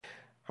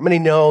How many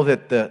know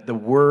that the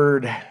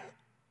word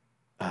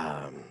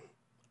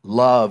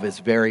love is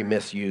very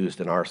misused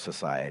in our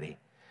society,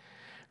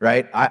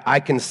 right? I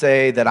can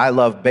say that I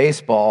love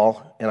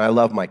baseball and I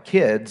love my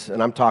kids,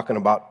 and I'm talking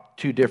about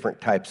two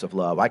different types of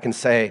love. I can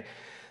say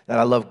that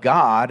I love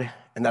God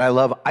and that I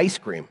love ice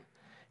cream,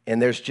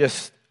 and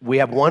we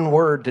have one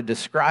word to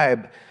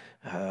describe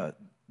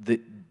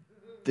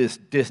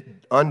this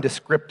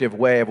undescriptive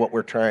way of what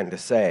we're trying to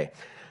say.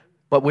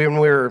 But when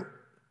we're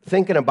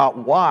thinking about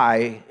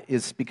why,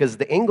 is because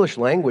the English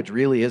language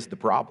really is the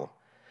problem.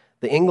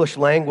 The English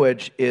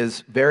language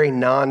is very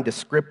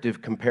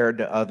non-descriptive compared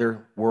to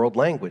other world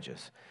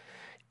languages.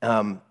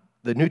 The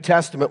New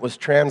Testament was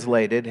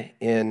translated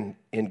in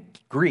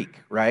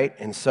Greek, right?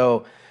 And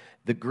so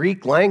the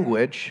Greek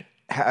language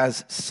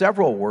has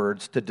several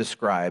words to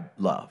describe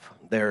love.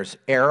 There's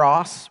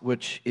eros,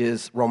 which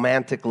is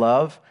romantic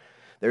love.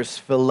 There's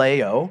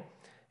phileo,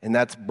 and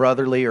that's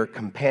brotherly or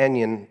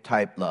companion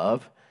type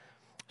love.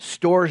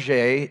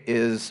 Storge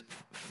is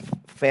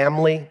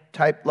family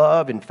type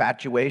love,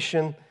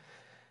 infatuation.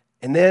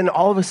 And then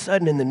all of a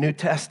sudden in the New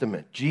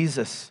Testament,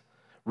 Jesus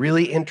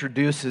really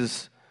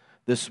introduces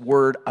this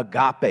word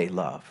agape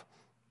love.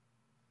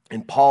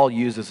 And Paul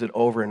uses it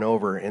over and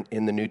over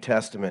in the New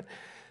Testament,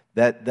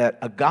 that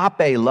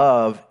agape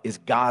love is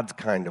God's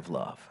kind of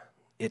love.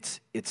 It's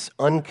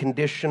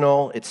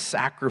unconditional, it's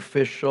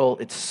sacrificial,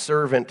 it's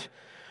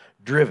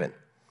servant-driven.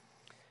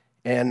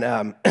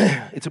 And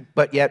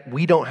but yet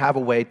we don't have a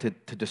way to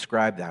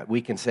describe that.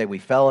 We can say we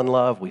fell in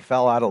love, we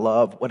fell out of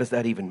love. What does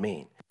that even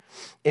mean?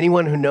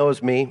 Anyone who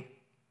knows me,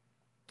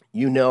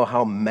 you know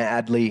how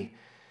madly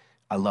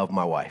I love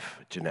my wife,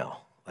 Janelle.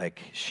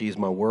 Like, she's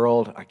my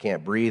world. I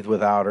can't breathe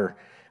without her.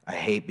 I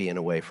hate being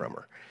away from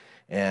her.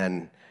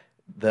 And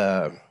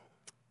the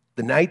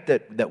night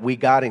that we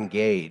got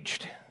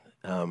engaged,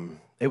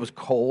 it was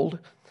cold,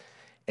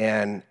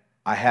 and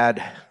I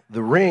had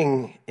the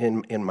ring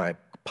in my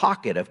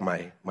pocket of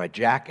my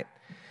jacket.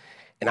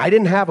 And I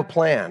didn't have a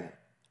plan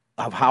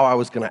of how I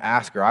was going to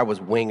ask her. I was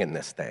winging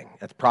this thing.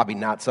 That's probably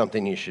not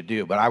something you should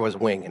do, but I was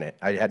winging it.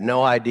 I had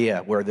no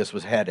idea where this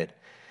was headed.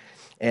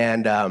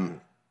 And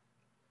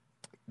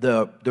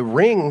the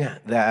ring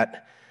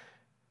that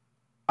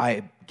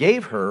I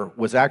gave her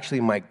was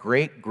actually my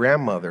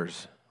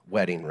great-grandmother's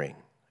wedding ring.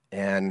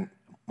 And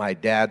my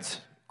dad's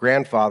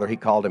grandfather, he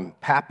called him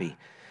Pappy.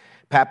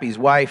 Pappy's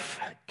wife,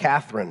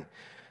 Catherine,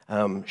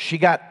 she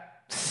got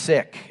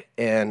sick,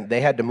 and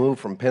they had to move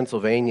from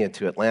Pennsylvania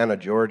to Atlanta,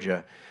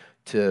 Georgia,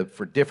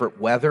 for different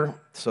weather,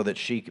 so that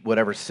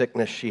whatever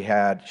sickness she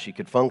had, she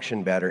could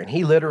function better. And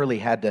he literally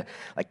had to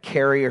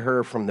carry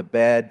her from the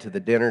bed to the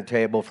dinner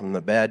table, from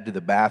the bed to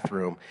the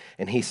bathroom,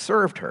 and he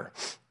served her.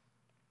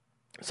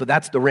 So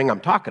that's the ring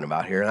I'm talking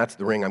about here, and that's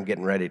the ring I'm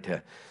getting ready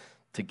to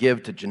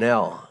give to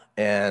Janelle.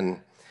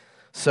 And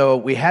so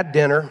we had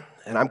dinner,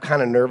 and I'm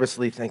kind of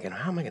nervously thinking,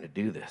 how am I going to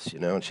do this?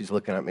 And she's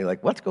looking at me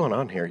like, what's going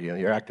on here?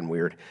 You're acting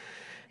weird.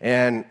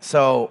 And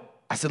so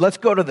I said, let's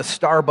go to the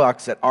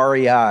Starbucks at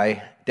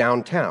REI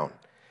downtown.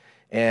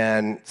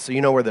 And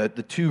so where the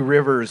two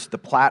rivers, the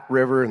Platte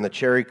River and the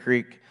Cherry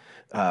Creek,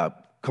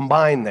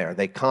 combine there.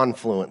 They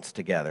confluence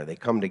together. They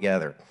come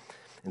together.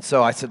 And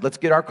so I said, let's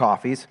get our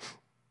coffees.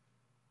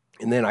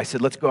 And then I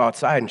said, let's go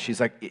outside. And she's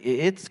like,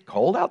 it's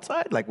cold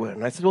outside? Like what?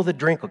 And I said, well, the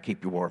drink will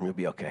keep you warm. You'll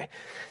be okay.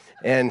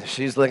 And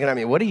she's looking at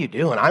me, what are you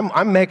doing?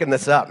 I'm making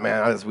this up,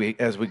 man, as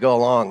we go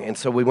along. And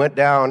so we went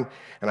down,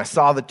 and I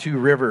saw the two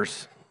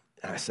rivers.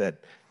 And I said,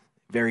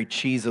 very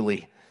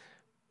cheesily,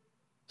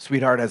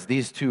 sweetheart, as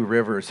these two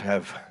rivers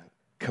have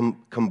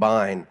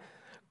combined,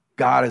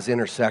 God has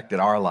intersected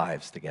our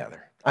lives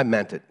together. I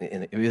meant it,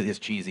 and it really is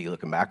cheesy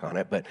looking back on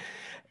it.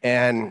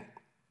 And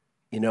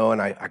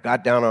I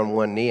got down on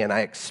one knee, and I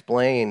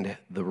explained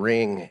the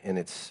ring and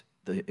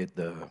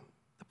the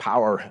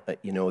power,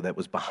 that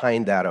was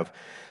behind that of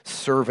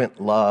servant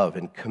love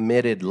and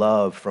committed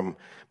love from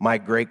my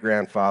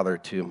great-grandfather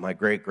to my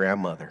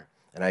great-grandmother.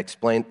 And I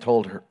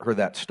told her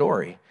that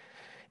story.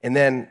 And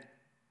then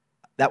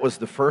that was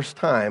the first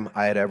time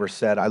I had ever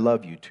said I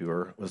love you to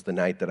her, was the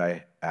night that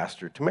I asked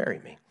her to marry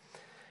me.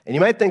 And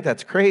you might think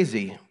that's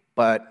crazy,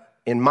 but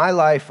in my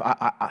life,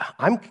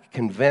 I'm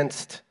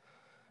convinced,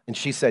 and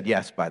she said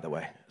yes, by the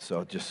way,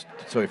 so just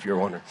so if you're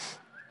wondering.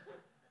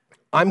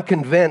 I'm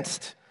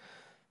convinced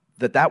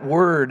that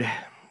word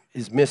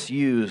is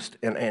misused,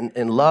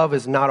 and love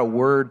is not a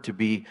word to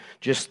be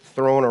just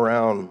thrown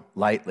around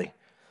lightly.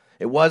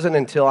 It wasn't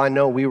until I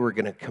know we were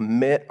going to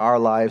commit our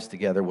lives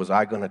together was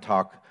I going to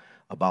talk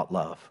about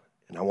love.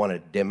 And I want to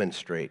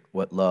demonstrate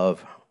what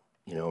love,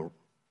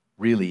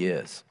 really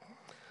is.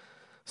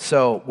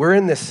 So we're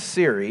in this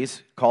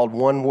series called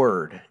One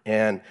Word.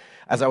 And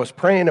as I was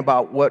praying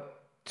about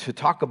what to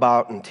talk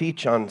about and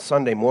teach on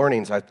Sunday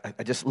mornings, I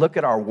just look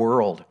at our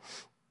world,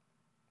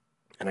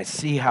 and I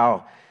see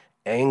how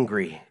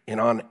angry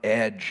and on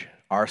edge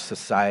our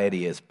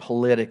society is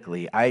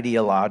politically,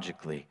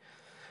 ideologically.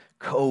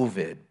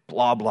 COVID,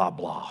 blah, blah,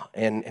 blah.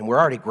 And we're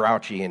already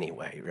grouchy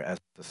anyway as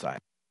a society.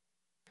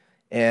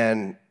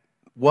 And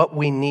what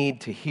we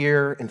need to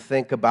hear and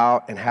think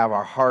about and have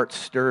our hearts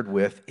stirred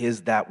with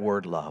is that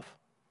word love.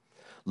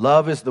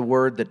 Love is the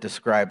word that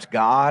describes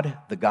God,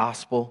 the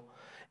gospel,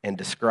 and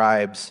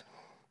describes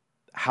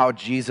how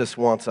Jesus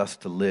wants us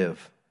to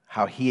live,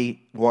 how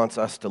he wants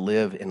us to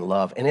live in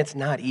love. And it's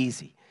not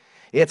easy.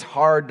 It's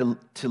hard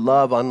to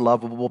love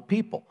unlovable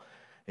people.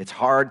 It's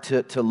hard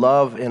to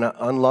love in an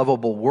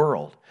unlovable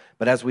world.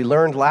 But as we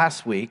learned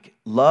last week,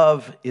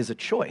 love is a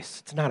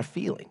choice. It's not a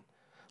feeling.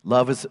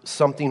 Love is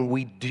something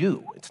we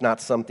do. It's not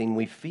something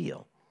we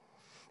feel.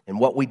 And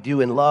what we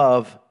do in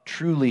love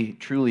truly,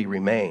 truly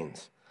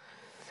remains.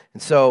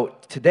 And so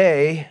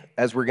today,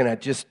 as we're going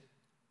to just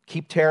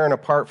keep tearing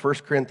apart 1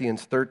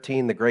 Corinthians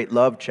 13, the great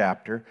love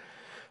chapter,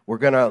 we're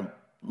going to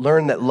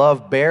learn that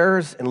love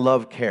bears and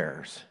love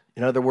cares.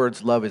 In other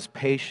words, love is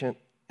patient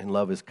and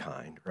love is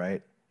kind,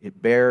 right?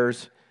 It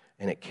bears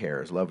and it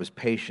cares. Love is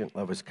patient,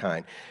 love is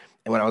kind.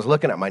 And when I was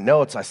looking at my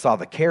notes, I saw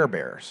the Care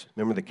Bears.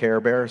 Remember the Care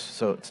Bears?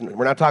 So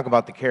we're not talking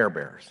about the Care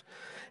Bears.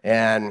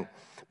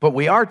 But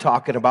we are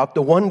talking about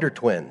the Wonder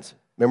Twins.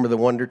 Remember the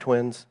Wonder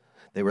Twins?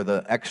 They were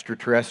the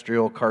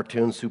extraterrestrial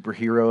cartoon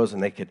superheroes,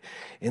 and they could,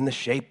 in the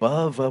shape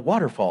of a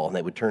waterfall, and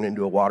they would turn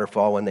into a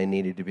waterfall when they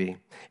needed to be.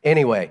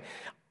 Anyway,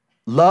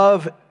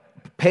 love,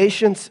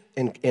 patience,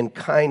 and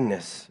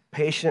kindness,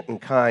 patient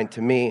and kind,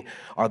 to me,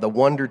 are the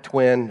Wonder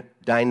Twin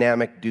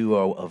dynamic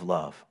duo of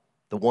love.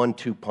 The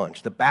 1-2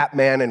 punch, the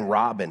Batman and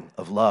Robin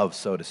of love,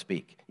 so to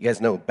speak. You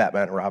guys know who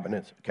Batman and Robin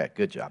is? Okay,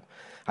 good job.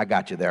 I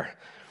got you there.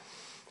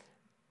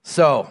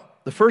 So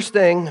the first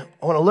thing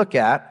I want to look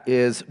at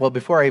is, well,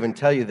 before I even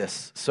tell you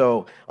this,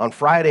 so on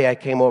Friday I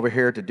came over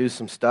here to do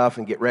some stuff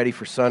and get ready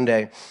for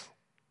Sunday,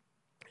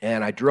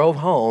 and I drove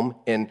home,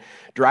 and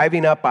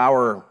driving up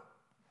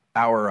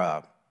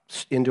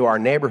into our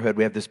neighborhood,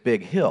 we have this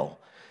big hill,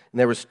 and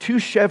there was 2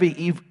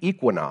 Chevy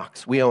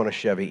Equinox. We own a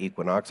Chevy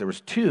Equinox. There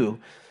was 2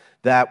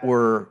 that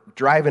were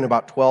driving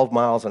about 12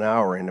 miles an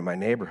hour into my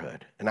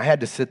neighborhood, and I had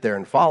to sit there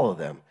and follow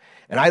them.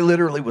 And I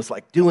literally was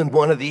like doing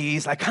one of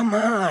these, like, come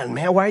on,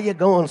 man, why are you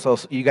going so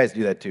slow? You guys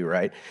do that too,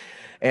 right?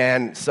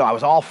 And so I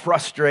was all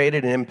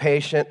frustrated and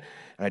impatient.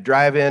 And I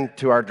drive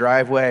into our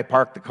driveway, I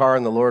parked the car,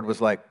 and the Lord was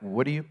like,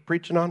 what are you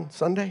preaching on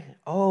Sunday?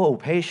 Oh,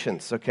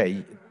 patience.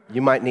 Okay,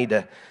 you might need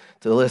to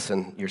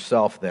listen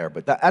yourself there.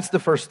 But that's the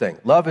first thing.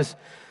 Love is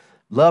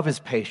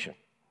patient.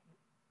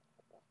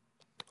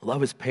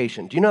 Love is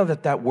patient. Do you know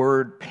that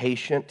word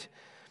patient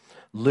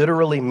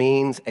literally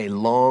means a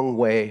long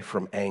way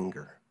from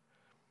anger?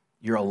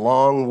 You're a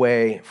long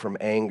way from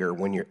anger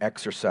when you're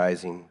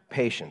exercising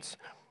patience.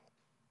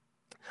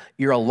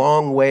 You're a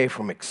long way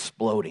from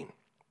exploding.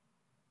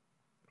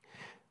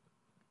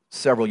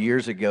 Several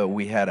years ago,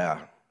 we had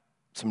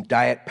some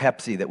Diet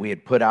Pepsi that we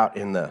had put out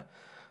in the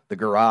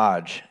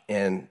garage,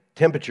 and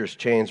temperatures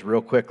changed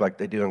real quick like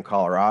they do in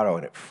Colorado,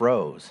 and it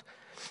froze.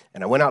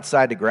 And I went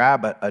outside to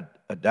grab a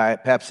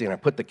Diet Pepsi, and I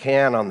put the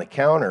can on the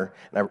counter,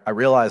 and I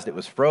realized it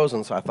was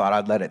frozen, so I thought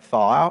I'd let it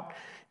thaw out.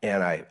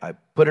 And I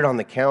put it on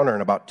the counter,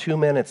 and about 2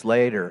 minutes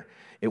later,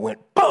 it went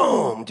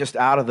boom, just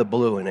out of the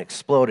blue, and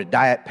exploded.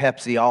 Diet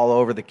Pepsi all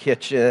over the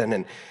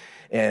kitchen,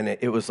 and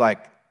it was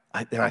like,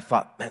 and I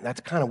thought, man,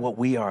 that's kind of what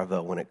we are,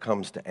 though, when it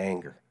comes to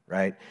anger,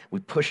 right? We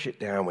push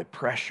it down, we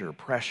pressure,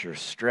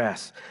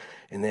 stress,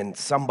 and then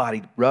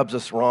somebody rubs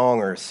us wrong,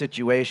 or a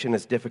situation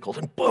is difficult,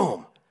 and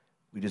boom,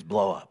 we just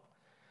blow up.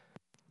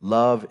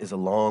 Love is a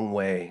long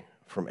way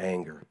from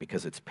anger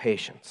because it's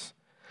patience.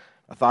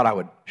 I thought I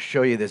would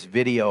show you this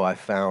video I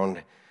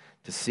found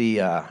to see,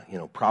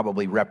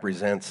 probably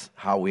represents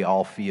how we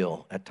all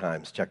feel at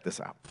times. Check this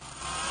out.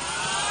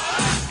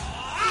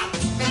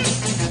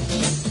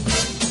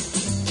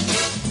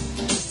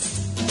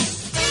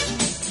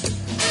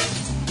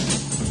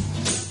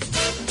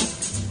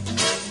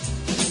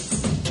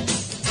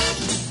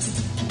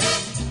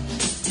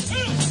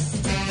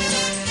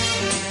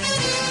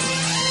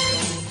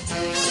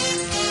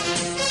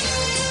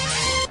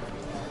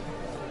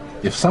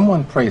 If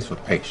someone prays for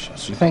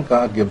patience, you think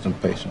God gives them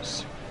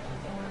patience?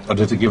 Or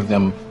does he give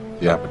them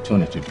the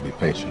opportunity to be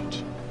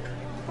patient?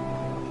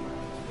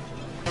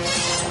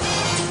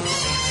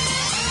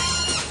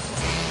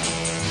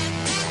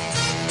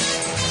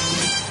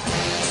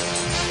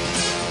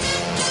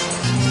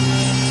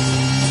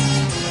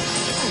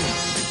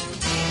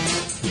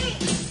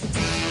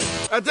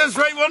 At this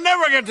rate, we'll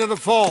never get to the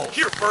fall.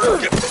 Here,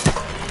 Bert.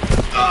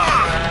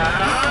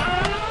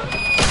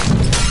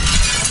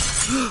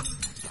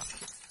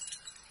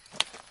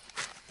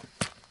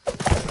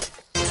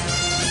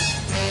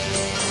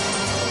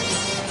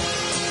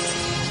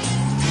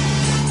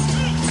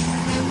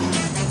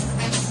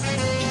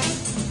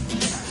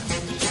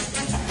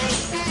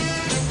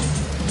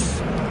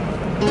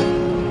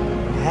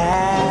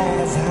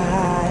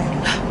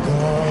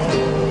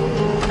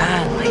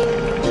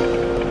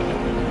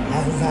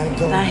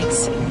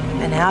 Thanks.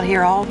 Been out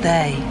here all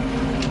day.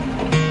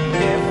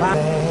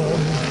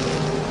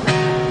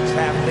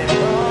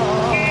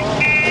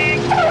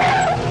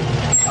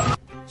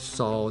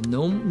 So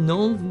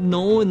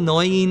no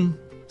annoying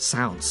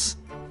sounds,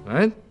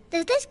 right?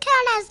 Does this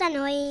count as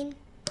annoying?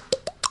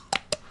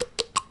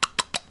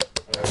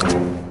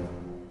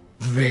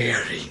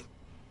 Very.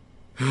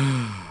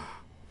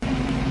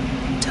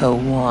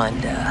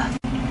 Towanda.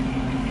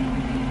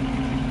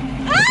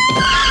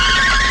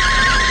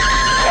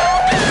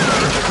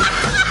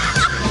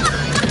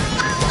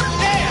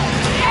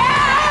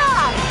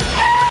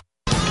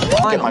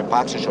 Get my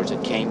boxer shorts at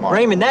Kmart.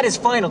 Raymond, that is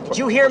final. Did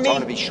you hear me? I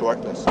want to be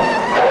shortless. Leave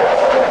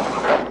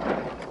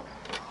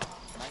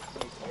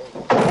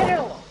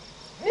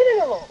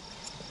it alone.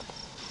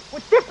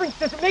 What difference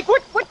does it make?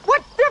 What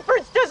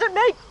difference does it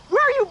make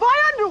where you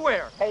buy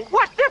underwear? Hey.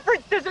 What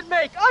difference does it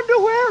make?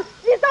 Underwear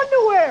is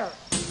underwear.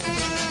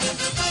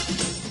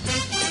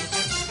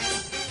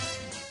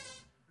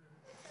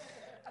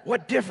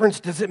 What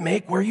difference does it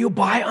make where you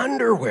buy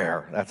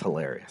underwear? That's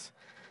hilarious.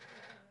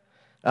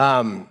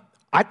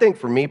 I think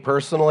for me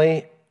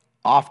personally,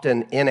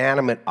 often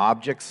inanimate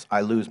objects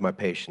I lose my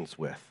patience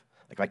with.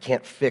 Like I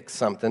can't fix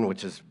something,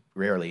 which is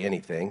rarely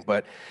anything,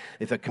 but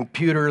if a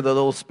computer, the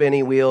little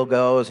spinny wheel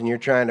goes and you're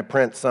trying to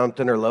print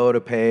something or load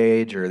a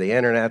page or the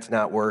internet's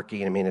not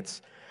working,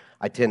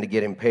 I tend to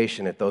get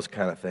impatient at those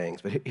kind of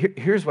things. But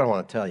here's what I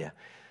want to tell you.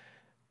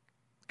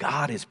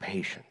 God is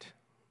patient.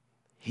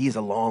 He's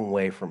a long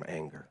way from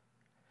anger.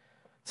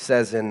 It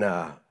says in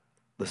the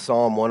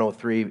Psalm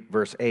 103,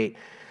 verse 8,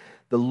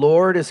 the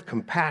Lord is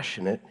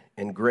compassionate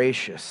and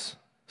gracious,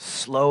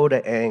 slow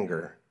to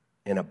anger,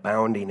 and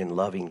abounding in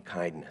loving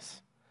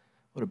kindness.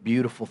 What a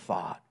beautiful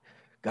thought.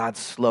 God's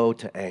slow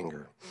to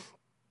anger.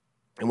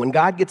 And when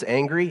God gets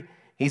angry,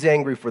 he's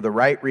angry for the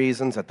right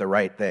reasons at the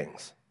right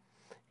things.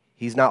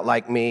 He's not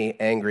like me,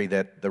 angry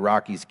that the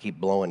Rockies keep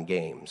blowing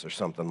games or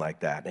something like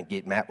that. And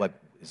get mad, like,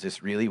 is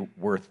this really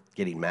worth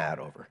getting mad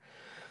over?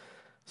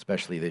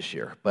 Especially this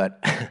year.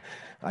 But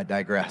I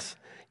digress.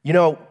 You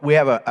know, we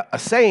have a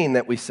saying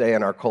that we say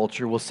in our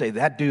culture. We'll say,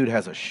 that dude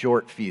has a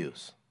short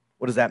fuse.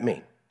 What does that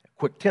mean?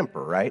 Quick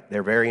temper, right?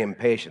 They're very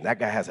impatient. That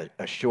guy has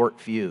a short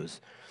fuse.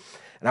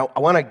 And I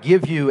want to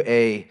give you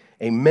a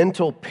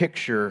mental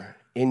picture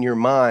in your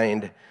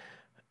mind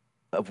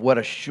of what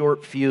a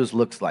short fuse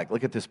looks like.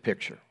 Look at this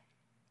picture.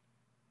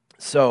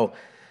 So,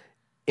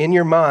 in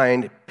your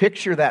mind,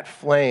 picture that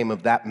flame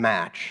of that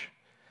match.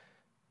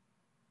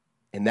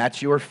 And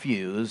that's your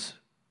fuse.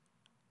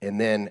 And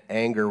then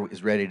anger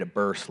is ready to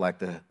burst like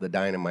the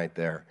dynamite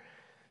there.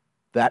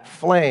 That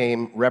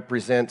flame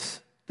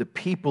represents the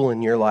people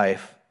in your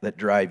life that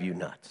drive you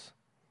nuts.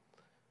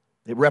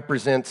 It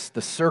represents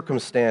the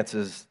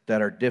circumstances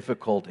that are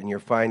difficult and you're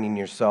finding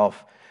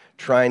yourself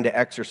trying to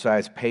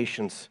exercise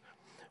patience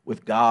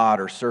with God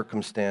or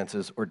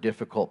circumstances or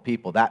difficult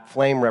people. That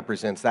flame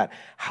represents that.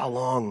 How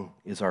long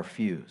is our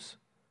fuse?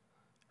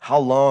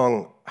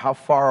 How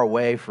far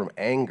away from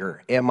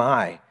anger am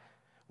I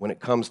when it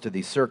comes to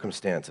these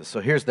circumstances?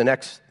 So here's the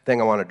next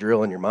thing I want to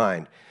drill in your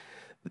mind.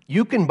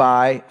 You can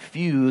buy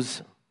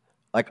fuse,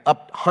 like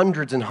up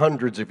hundreds and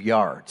hundreds of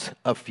yards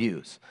of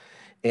fuse,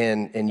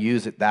 and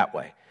use it that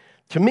way.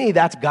 To me,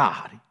 that's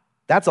God.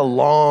 That's a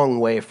long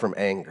way from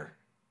anger.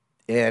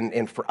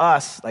 And for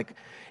us, like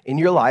in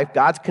your life,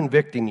 God's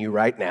convicting you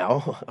right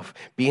now of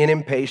being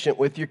impatient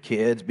with your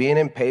kids, being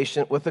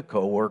impatient with a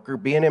coworker,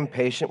 being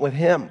impatient with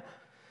him.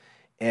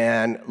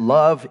 And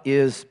love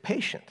is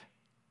patient.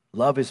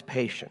 Love is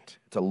patient.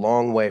 It's a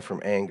long way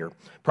from anger.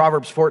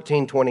 Proverbs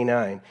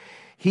 14:29.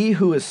 He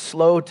who is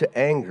slow to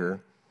anger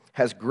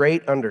has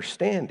great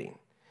understanding,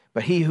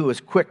 but he who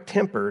is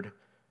quick-tempered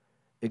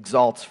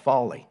exalts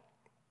folly.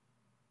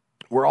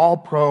 We're all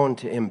prone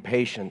to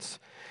impatience,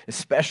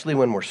 especially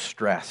when we're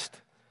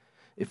stressed.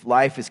 If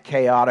life is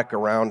chaotic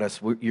around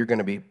us, you're going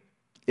to be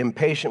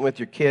impatient with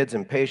your kids,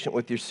 impatient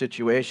with your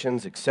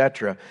situations,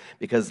 etc.,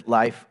 because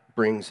life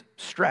brings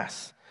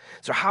stress.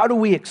 So how do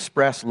we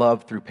express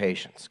love through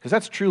patience? Because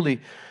that's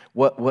truly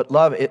what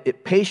love,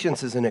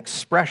 patience is an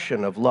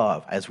expression of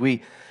love. As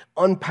we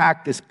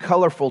unpack this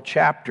colorful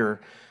chapter,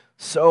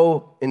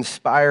 so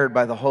inspired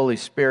by the Holy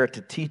Spirit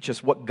to teach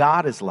us what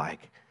God is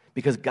like,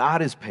 because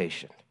God is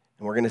patient.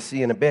 And we're going to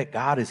see in a bit,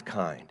 God is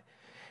kind.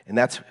 And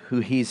that's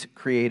who he's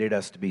created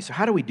us to be. So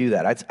how do we do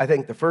that? I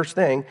think the first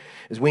thing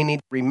is we need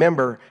to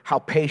remember how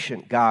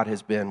patient God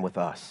has been with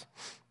us.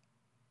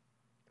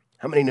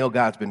 How many know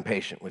God's been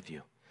patient with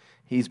you?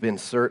 He's been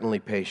certainly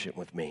patient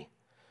with me.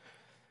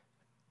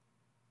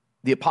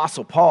 The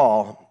Apostle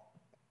Paul,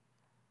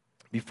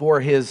 before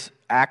his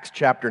Acts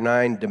chapter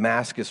 9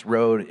 Damascus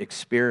Road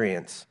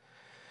experience,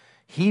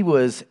 he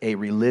was a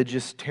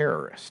religious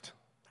terrorist.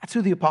 That's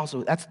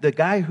who that's the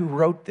guy who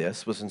wrote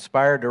this, was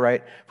inspired to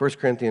write 1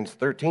 Corinthians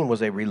 13,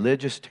 was a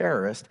religious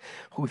terrorist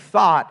who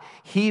thought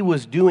he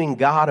was doing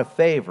God a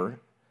favor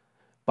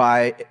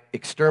by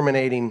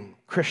exterminating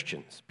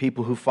Christians,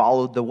 people who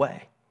followed the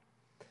way.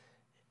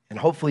 And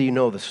hopefully you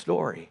know the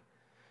story.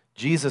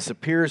 Jesus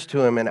appears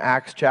to him in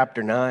Acts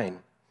chapter 9,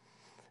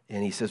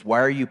 and he says, "Why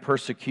are you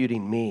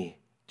persecuting me?"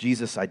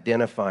 Jesus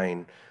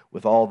identifying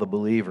with all the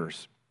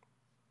believers.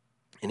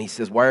 And he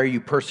says, "Why are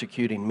you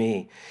persecuting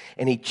me?"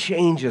 And he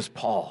changes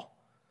Paul.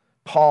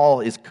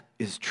 Paul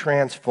is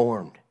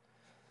transformed,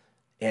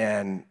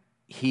 and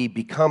he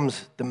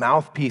becomes the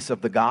mouthpiece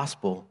of the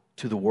gospel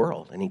to the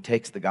world, and he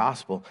takes the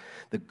gospel,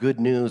 the good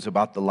news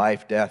about the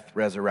life, death,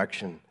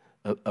 resurrection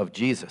of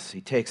Jesus.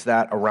 He takes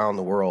that around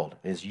the world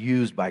and is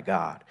used by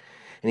God.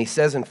 And he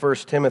says in 1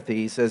 Timothy,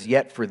 he says,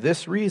 yet for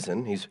this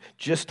reason, he's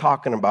just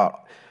talking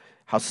about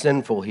how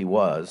sinful he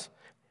was,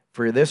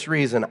 for this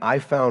reason I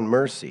found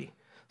mercy,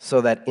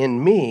 so that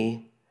in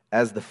me,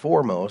 as the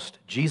foremost,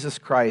 Jesus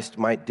Christ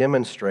might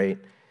demonstrate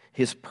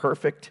his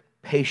perfect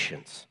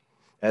patience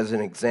as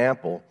an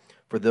example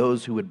for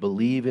those who would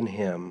believe in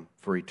him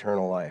for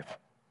eternal life.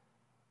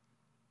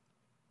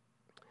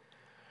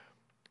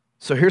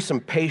 So here's some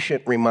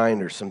patient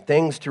reminders, some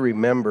things to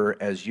remember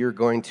as you're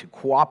going to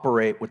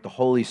cooperate with the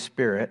Holy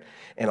Spirit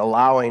and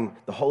allowing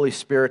the Holy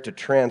Spirit to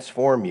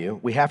transform you.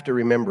 We have to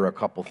remember a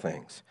couple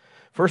things.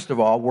 First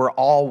of all, we're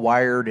all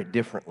wired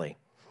differently.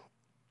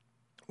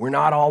 We're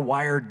not all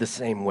wired the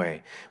same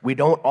way. We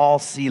don't all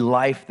see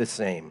life the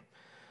same.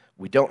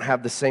 We don't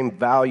have the same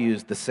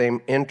values, the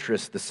same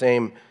interests, the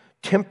same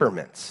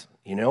temperaments.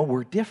 You know,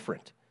 we're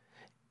different.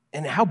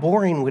 And how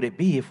boring would it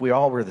be if we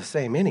all were the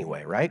same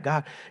anyway, right?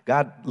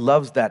 God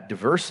loves that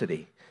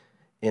diversity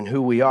in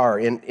who we are.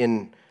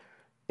 In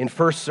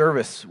first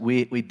service,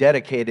 we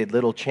dedicated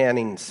little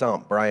Channing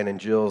Sump, Brian and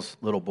Jill's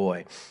little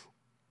boy.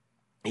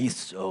 He's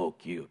so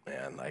cute,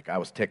 man. Like, I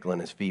was tickling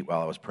his feet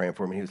while I was praying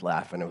for him. He was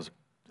laughing. It was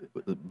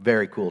a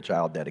very cool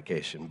child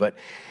dedication. But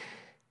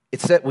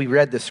it said, we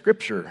read the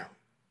scripture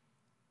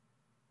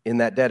in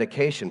that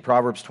dedication,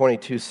 Proverbs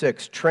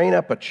 22:6, train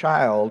up a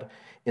child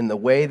in the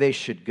way they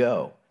should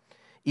go.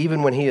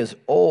 Even when he is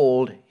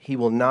old, he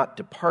will not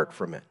depart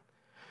from it.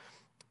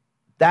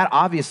 That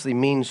obviously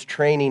means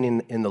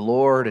training in the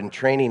Lord and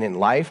training in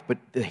life, but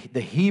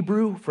the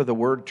Hebrew for the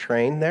word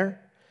train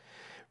there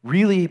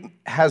really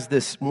has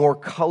this more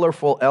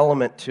colorful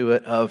element to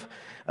it of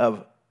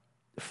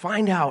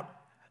find out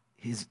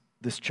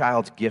this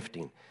child's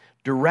gifting.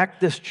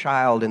 Direct this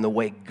child in the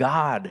way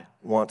God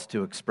wants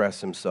to express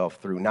himself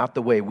through, not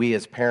the way we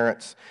as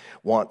parents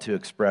want to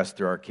express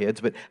through our kids,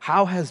 but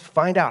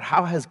find out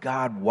how has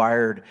God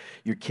wired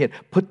your kid.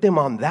 Put them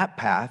on that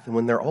path, and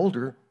when they're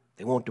older,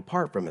 they won't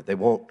depart from it. They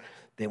won't,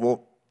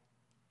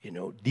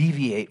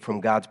 deviate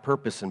from God's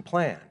purpose and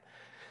plan.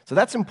 So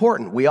that's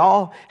important. We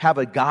all have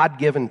a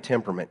God-given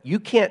temperament. You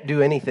can't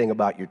do anything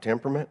about your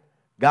temperament.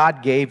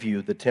 God gave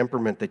you the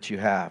temperament that you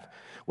have.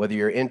 Whether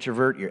you're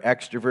introvert, you're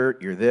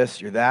extrovert, you're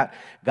this, you're that.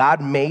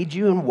 God made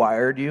you and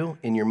wired you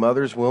in your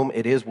mother's womb.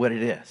 It is what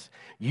it is.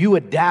 You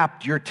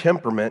adapt your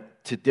temperament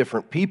to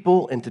different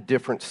people and to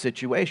different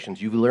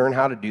situations. You learn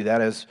how to do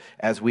that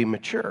as we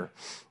mature.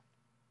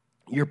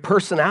 Your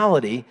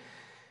personality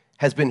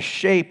has been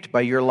shaped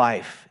by your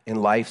life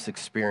and life's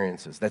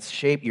experiences. That's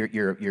shaped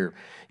your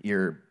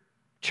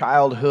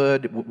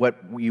childhood, what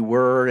you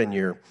were, and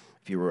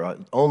if you were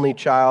an only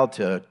child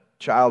to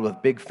child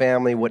with big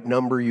family, what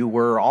number you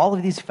were. All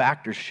of these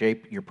factors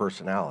shape your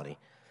personality.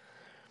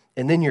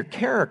 And then your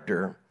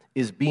character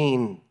is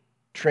being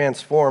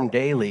transformed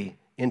daily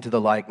into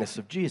the likeness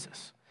of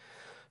Jesus.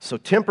 So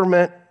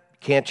temperament,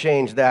 can't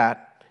change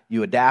that.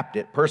 You adapt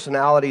it.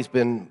 Personality's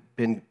been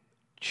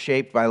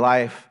shaped by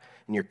life.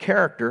 And your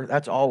character,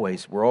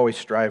 we're always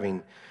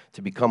striving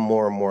to become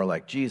more and more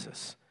like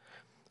Jesus.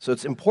 So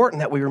it's important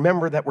that we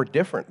remember that we're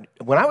different.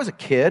 When I was a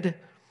kid,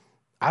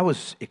 I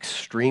was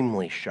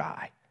extremely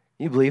shy.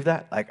 You believe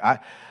that? Like,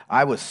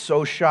 I was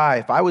so shy.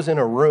 If I was in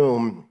a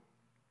room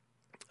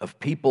of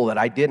people that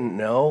I didn't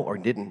know or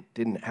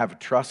didn't have a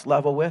trust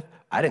level with,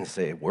 I didn't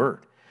say a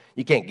word.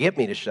 You can't get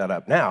me to shut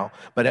up now.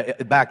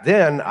 But back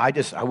then, I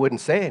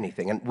wouldn't say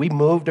anything. And we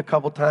moved a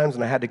couple times,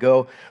 and I had to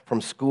go from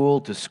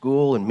school to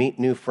school and meet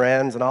new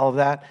friends and all of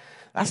that.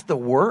 That's the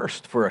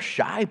worst for a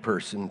shy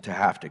person to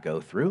have to go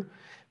through.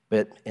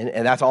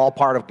 And that's all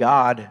part of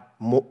God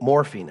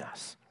morphing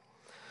us.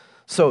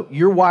 So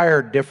you're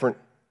wired different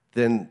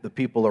than the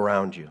people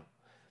around you.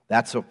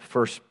 That's a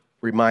first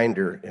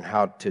reminder in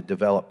how to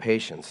develop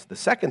patience. The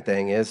second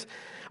thing is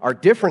our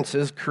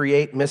differences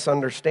create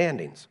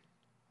misunderstandings.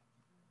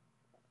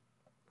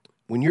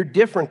 When you're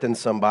different than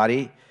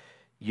somebody,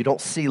 you don't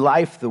see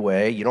life the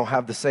way, you don't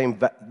have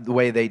the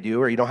way they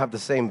do, or you don't have the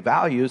same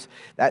values,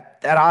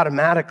 that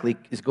automatically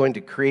is going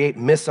to create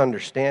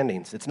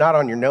misunderstandings. It's not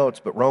on your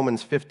notes, but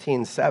Romans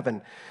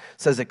 15:7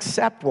 says,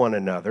 accept one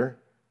another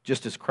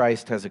just as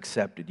Christ has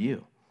accepted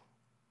you.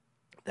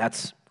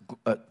 That's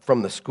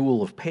from the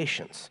school of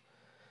patience.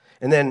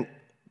 And then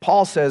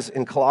Paul says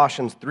in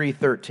Colossians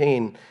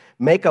 3:13,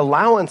 make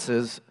allowance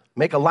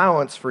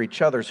for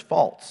each other's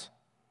faults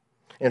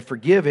and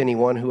forgive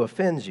anyone who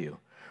offends you.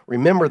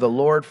 Remember, the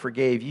Lord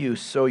forgave you,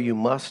 so you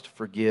must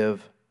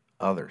forgive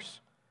others.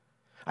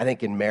 I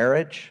think in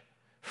marriage,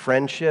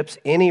 friendships,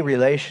 any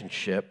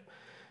relationship,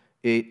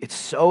 it's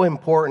so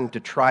important to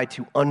try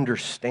to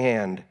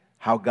understand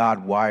how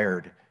God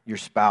wired your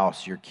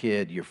spouse, your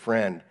kid, your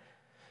friend,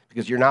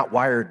 because you're not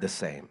wired the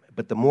same.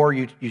 But the more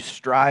you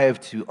strive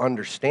to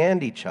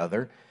understand each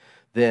other,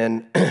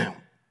 then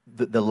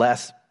the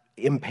less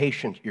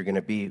impatient you're going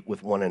to be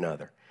with one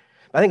another.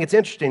 I think it's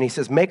interesting. He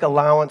says, make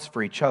allowance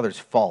for each other's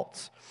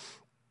faults.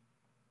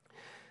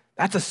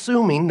 That's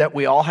assuming that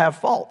we all have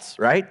faults,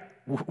 right?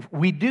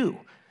 We do.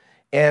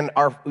 And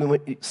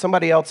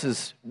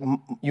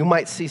you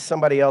might see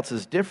somebody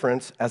else's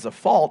difference as a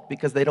fault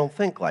because they don't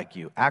think like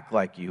you, act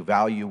like you,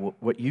 value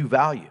what you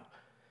value.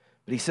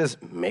 But he says,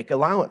 make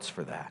allowance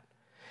for that.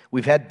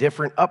 We've had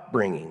different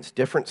upbringings,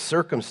 different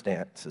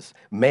circumstances,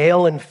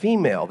 male and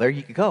female. There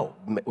you go.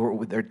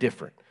 They're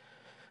different.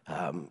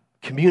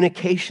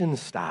 Communication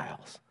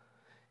styles.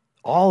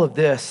 All of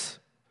this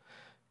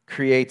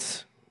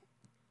creates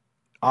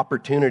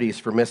opportunities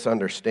for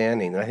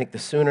misunderstanding. And I think the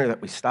sooner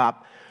that we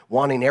stop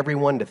wanting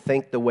everyone to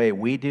think the way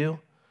we do,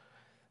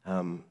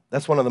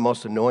 that's one of the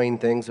most annoying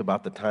things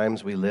about the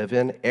times we live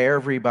in.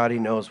 Everybody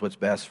knows what's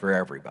best for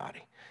everybody.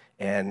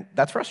 And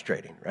that's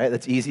frustrating, right?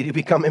 It's easy to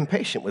become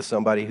impatient with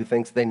somebody who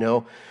thinks they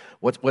know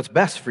what's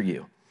best for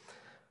you.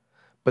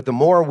 But the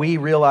more we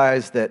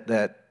realize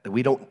that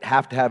we don't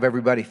have to have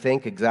everybody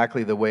think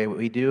exactly the way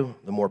we do,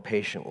 the more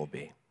patient we'll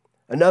be.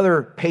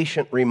 Another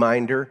patient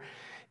reminder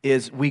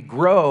is we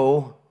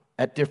grow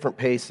at different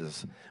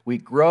paces. We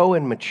grow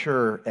and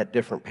mature at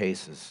different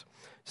paces.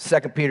 2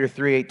 Peter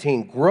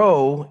 3:18,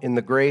 grow in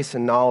the grace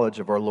and knowledge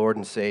of our Lord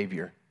and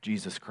Savior,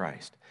 Jesus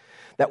Christ.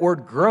 That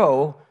word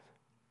grow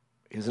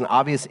is an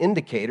obvious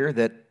indicator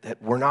that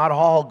we're not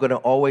all going to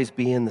always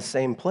be in the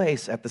same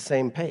place at the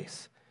same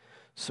pace.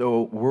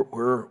 So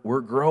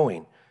we're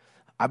growing.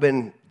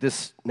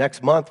 This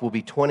next month will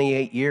be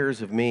 28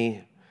 years of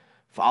me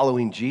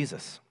following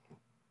Jesus.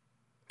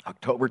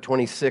 October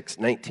 26,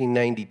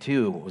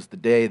 1992 was the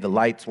day the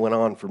lights went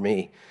on for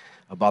me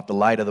about the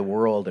light of the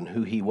world and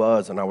who he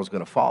was, and I was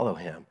going to follow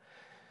him.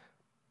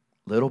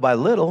 Little by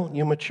little,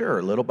 you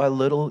mature. Little by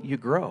little, you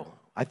grow.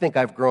 I think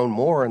I've grown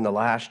more in the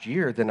last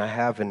year than I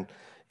have in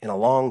a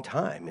long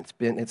time.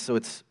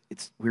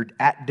 We're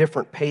at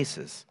different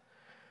paces.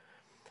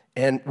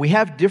 And we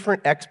have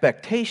different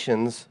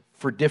expectations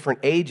for different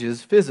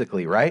ages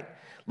physically, right?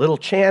 Little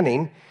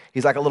Channing,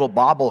 he's like a little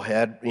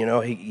bobblehead,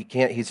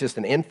 he's just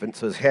an infant,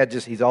 so his head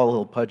he's all a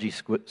little pudgy,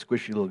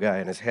 squishy little guy,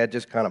 and his head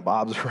just kind of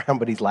bobs around,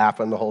 but he's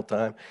laughing the whole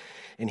time.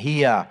 And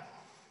he's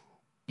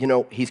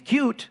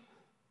cute,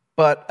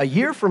 but a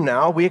year from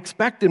now, we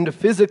expect him to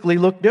physically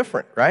look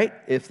different, right?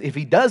 If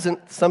he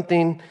doesn't,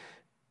 something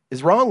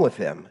is wrong with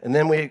him. And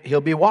then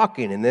he'll be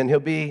walking, and then he'll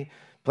be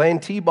playing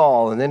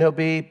t-ball, and then he'll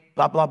be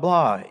blah, blah,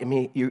 blah. I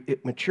mean,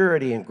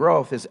 maturity and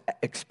growth is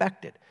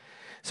expected.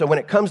 So when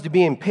it comes to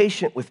being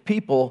patient with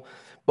people,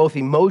 both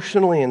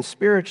emotionally and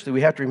spiritually,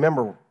 we have to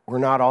remember we're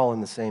not all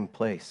in the same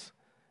place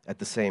at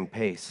the same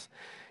pace.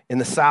 In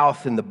the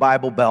South, in the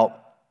Bible Belt,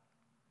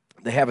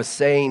 they have a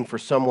saying for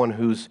someone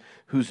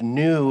who's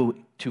new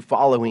to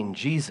following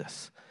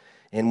Jesus.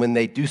 And when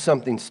they do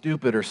something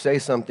stupid or say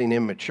something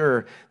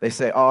immature, they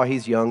say, oh,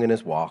 he's young in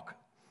his walk.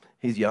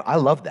 He's young. I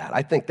love that.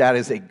 I think that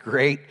is a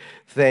great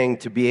thing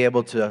to be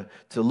able to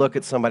look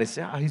at somebody and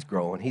say, oh, he's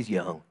growing, he's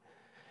young.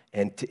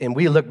 And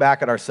we look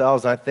back at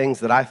ourselves and things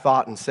that I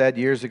thought and said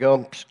years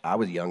ago, I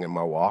was young in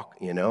my walk,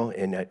 and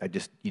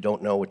you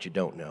don't know what you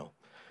don't know.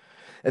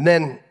 And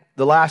then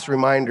the last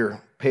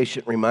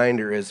patient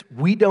reminder is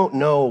we don't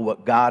know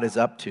what God is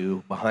up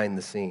to behind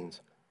the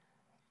scenes.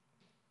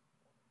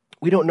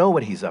 We don't know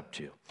what he's up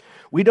to.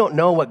 We don't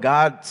know what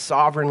God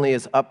sovereignly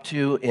is up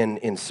to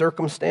in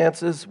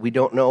circumstances. We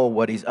don't know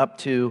what he's up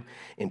to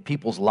in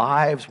people's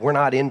lives. We're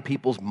not in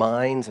people's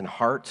minds and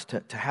hearts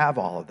to have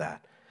all of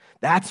that.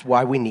 That's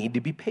why we need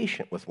to be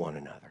patient with one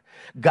another.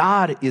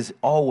 God is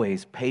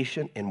always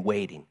patient and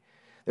waiting.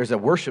 There's a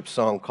worship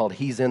song called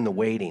He's in the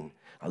Waiting.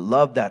 I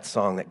love that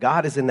song, that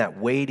God is in that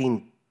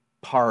waiting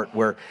part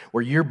where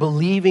you're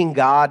believing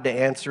God to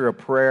answer a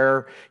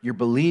prayer, you're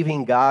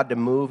believing God to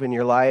move in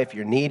your life,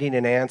 you're needing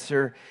an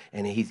answer,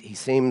 and he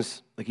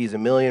seems like he's a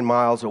million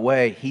miles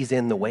away. He's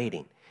in the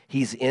waiting.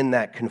 He's in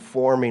that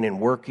conforming and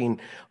working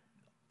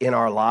in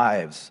our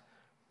lives.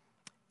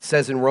 It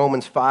says in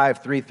Romans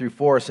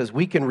 5:3-4, it says,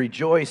 we can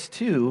rejoice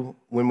too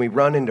when we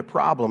run into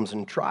problems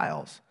and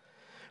trials,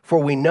 for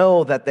we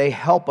know that they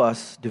help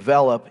us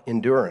develop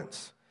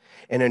endurance.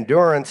 And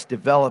endurance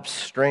develops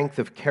strength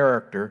of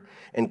character,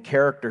 and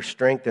character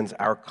strengthens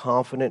our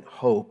confident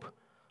hope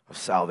of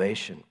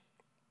salvation.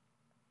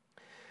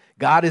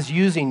 God is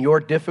using your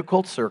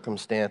difficult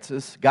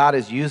circumstances, God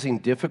is using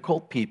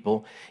difficult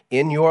people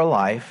in your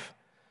life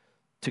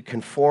to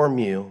conform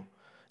you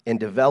and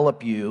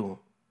develop you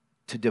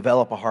to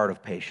develop a heart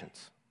of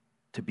patience,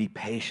 to be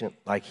patient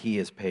like he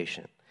is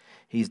patient.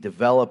 He's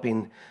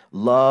developing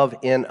love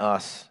in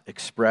us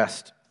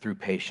expressed through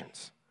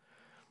patience.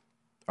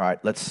 All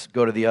right, let's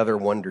go to the other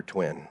wonder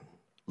twin.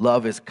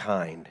 Love is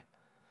kind.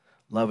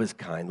 Love is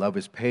kind. Love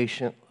is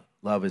patient.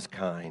 Love is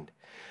kind.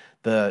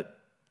 The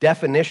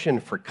definition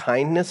for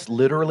kindness,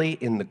 literally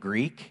in the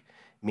Greek,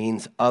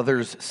 means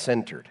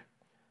others-centered.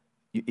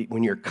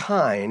 When you're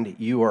kind,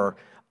 you are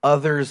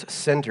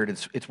others-centered.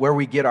 It's where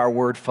we get our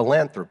word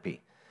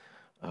philanthropy.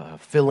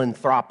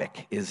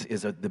 Philanthropic is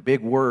the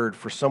big word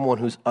for someone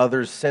who's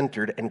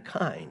others-centered and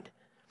kind.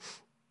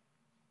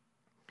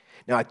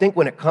 Now, I think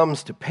when it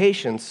comes to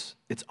patience,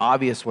 it's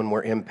obvious when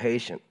we're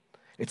impatient.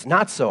 It's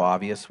not so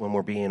obvious when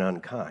we're being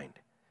unkind.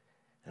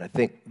 And I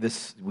think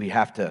we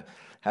have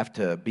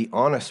to be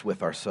honest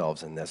with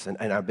ourselves in this. And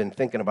I've been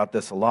thinking about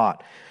this a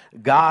lot.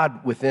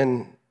 God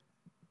within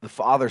the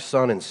Father,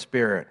 Son, and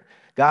Spirit,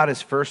 God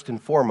is first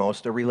and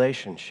foremost a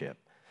relationship,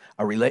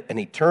 an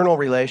eternal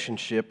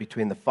relationship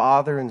between the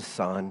Father and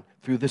Son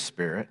through the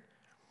Spirit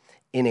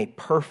in a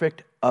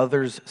perfect,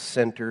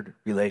 others-centered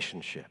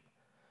relationship.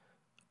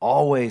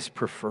 Always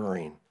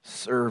preferring,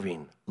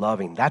 serving,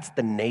 loving. That's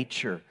the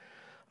nature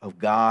of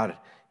God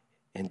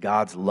and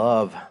God's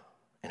love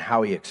and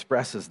how he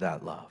expresses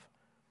that love.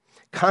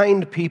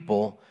 Kind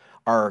people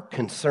are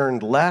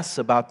concerned less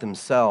about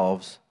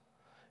themselves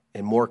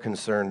and more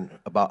concerned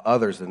about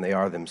others than they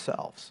are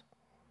themselves.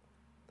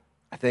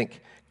 I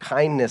think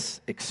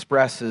kindness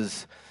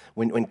expresses,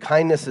 when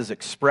kindness is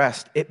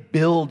expressed, it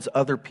builds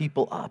other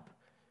people up.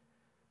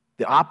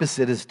 The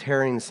opposite is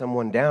tearing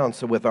someone down.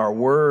 So with our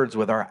words,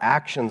 with our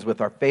actions,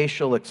 with our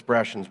facial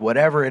expressions,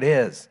 whatever it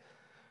is,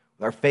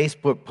 with our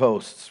Facebook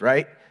posts,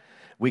 right?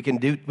 We can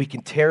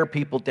tear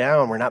people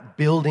down. We're not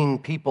building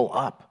people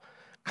up.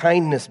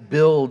 Kindness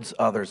builds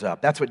others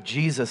up. That's what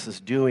Jesus is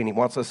doing. He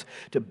wants us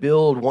to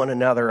build one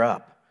another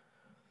up.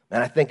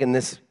 And I think in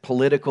this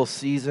political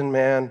season,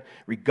 man,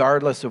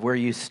 regardless of where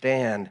you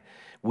stand,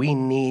 we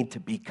need to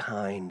be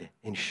kind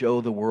and show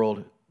the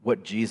world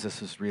what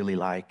Jesus is really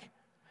like.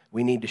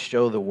 We need to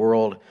show the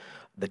world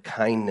the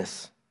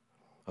kindness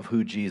of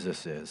who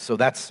Jesus is. So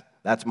that's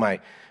my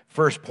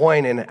first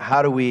point in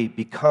how do we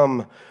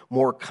become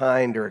more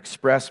kind or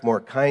express more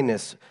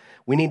kindness.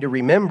 We need to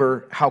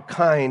remember how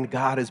kind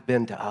God has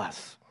been to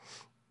us.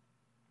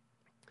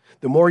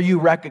 The more you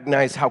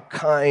recognize how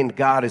kind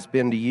God has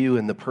been to you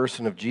in the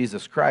person of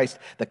Jesus Christ,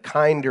 the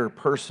kinder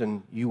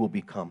person you will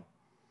become.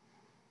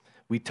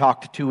 We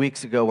talked 2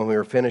 weeks ago when we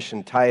were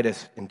finishing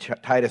Titus, in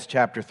Titus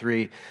chapter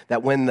 3,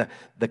 that when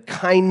the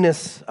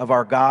kindness of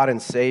our God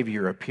and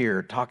Savior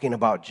appeared, talking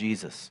about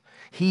Jesus,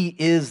 he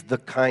is the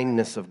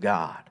kindness of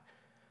God.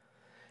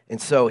 And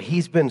so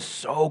he's been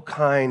so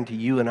kind to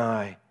you and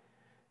I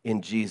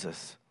in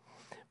Jesus.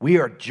 We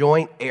are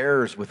joint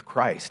heirs with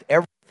Christ.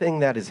 Everything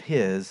that is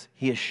his,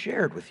 he has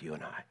shared with you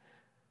and I.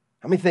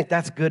 How many think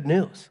that's good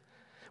news?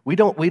 We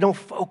don't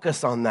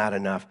focus on that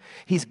enough.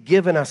 He's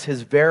given us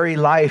his very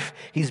life.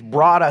 He's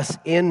brought us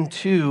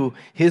into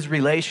his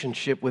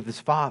relationship with his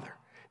Father.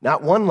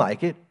 Not one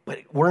like it, but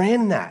we're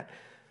in that.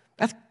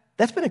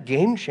 That's been a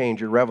game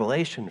changer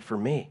revelation for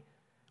me.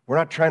 We're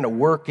not trying to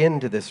work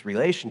into this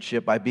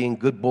relationship by being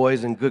good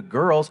boys and good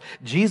girls.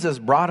 Jesus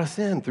brought us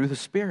in through the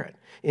Spirit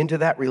into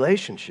that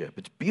relationship.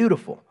 It's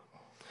beautiful.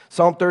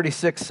 Psalm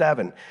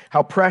 36:7,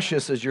 how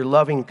precious is your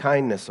loving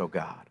kindness, O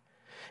God.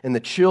 And the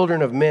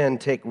children of men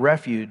take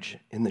refuge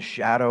in the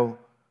shadow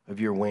of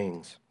your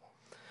wings.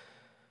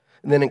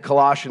 And then in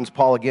Colossians,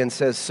 Paul again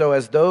says, so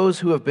as those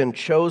who have been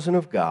chosen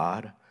of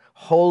God,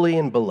 holy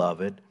and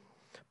beloved,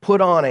 put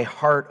on a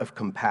heart of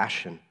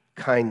compassion,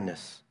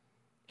 kindness,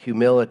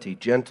 humility,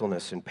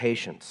 gentleness, and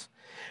patience,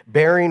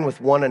 bearing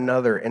with one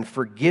another and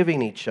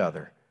forgiving each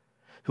other.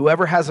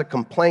 Whoever has a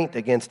complaint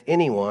against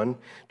anyone,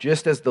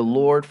 just as the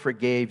Lord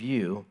forgave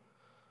you,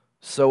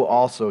 so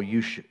also you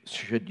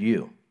should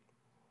you.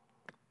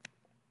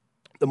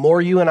 The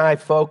more you and I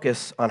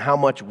focus on how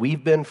much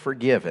we've been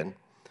forgiven,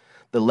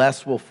 the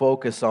less we'll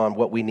focus on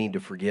what we need to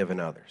forgive in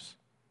others.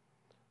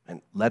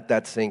 And let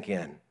that sink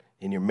in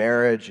your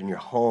marriage, in your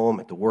home,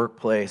 at the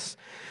workplace.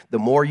 The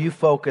more you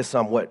focus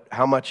on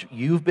how much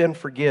you've been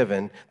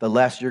forgiven, the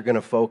less you're going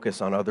to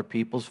focus on other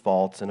people's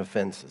faults and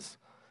offenses.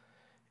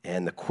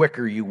 And the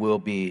quicker you will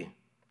be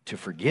to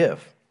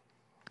forgive.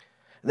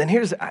 And then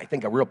here's, I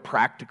think, a real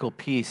practical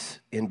piece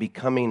in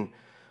becoming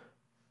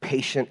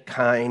patient,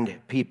 kind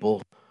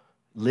people.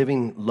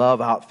 Living love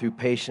out through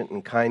patience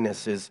and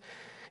kindness is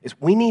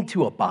we need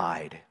to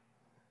abide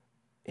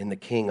in the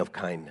King of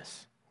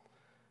kindness.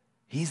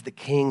 He's the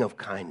King of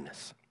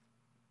kindness.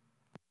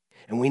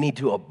 And we need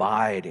to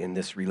abide in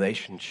this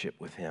relationship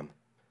with him.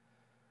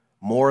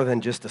 More than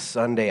just a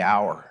Sunday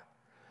hour.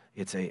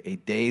 It's a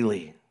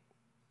daily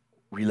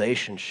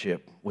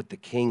relationship with the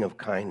King of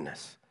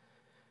kindness.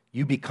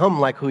 You become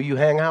like who you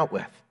hang out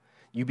with.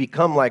 You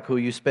become like who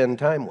you spend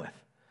time with.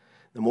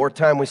 The more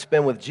time we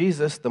spend with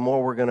Jesus, the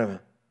more we're going to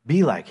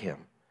be like him.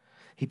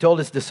 He told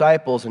his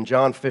disciples in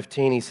John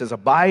 15, he says,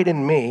 abide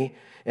in me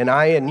and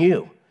I in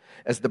you.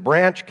 As the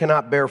branch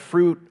cannot bear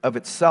fruit of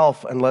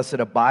itself unless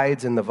it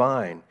abides in the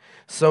vine,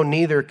 so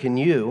neither can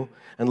you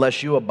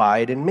unless you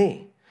abide in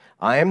me.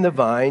 I am the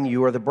vine,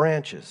 you are the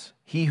branches.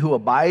 He who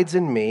abides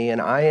in me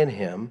and I in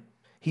him,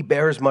 he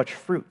bears much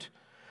fruit.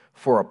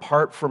 For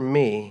apart from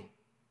me,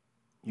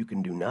 you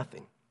can do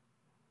nothing.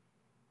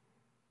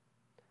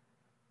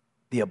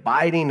 The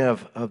abiding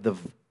of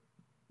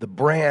the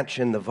branch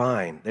and the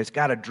vine, there's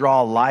got to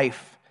draw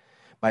life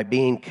by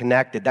being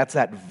connected. That's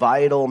that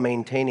vital,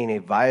 maintaining a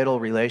vital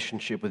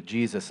relationship with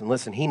Jesus. And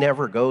listen, he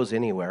never goes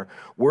anywhere.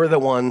 We're the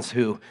ones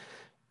who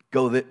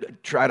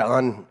try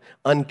to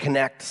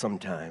unconnect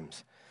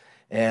sometimes.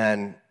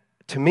 And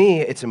to me,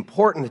 it's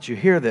important that you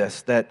hear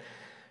this, that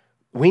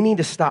we need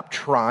to stop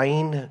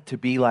trying to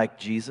be like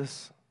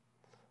Jesus.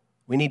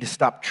 We need to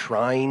stop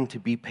trying to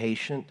be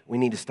patient. We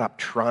need to stop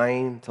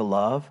trying to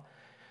love.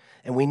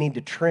 And we need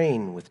to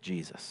train with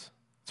Jesus.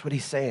 That's what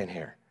he's saying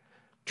here.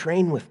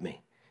 Train with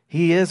me.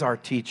 He is our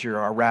teacher,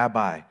 our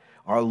rabbi,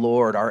 our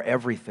Lord, our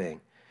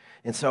everything.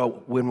 And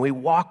so when we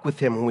walk with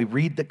him, when we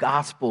read the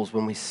Gospels,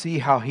 when we see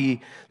how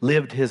he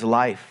lived his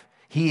life,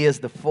 he is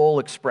the full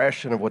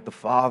expression of what the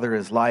Father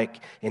is like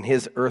in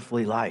his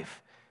earthly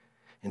life.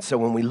 And so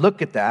when we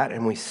look at that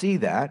and we see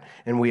that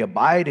and we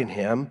abide in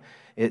him,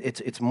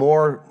 it's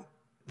more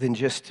than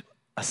just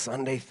a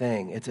Sunday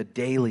thing. It's a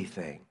daily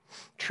thing.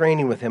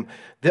 Training with him.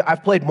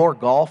 I've played more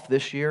golf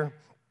this year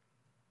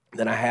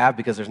than I have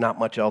because there's not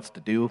much else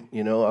to do,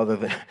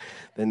 other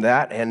than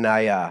that. And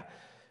I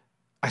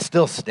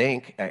still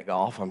stink at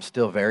golf. I'm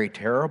still very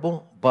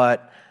terrible,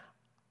 but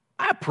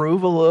I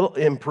improve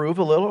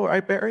a little,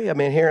 right, Barry? I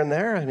mean, here and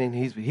there. I mean,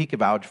 he could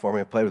vouch for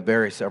me. I played with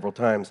Barry several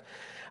times.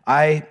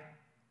 I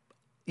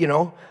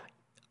don't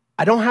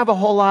have a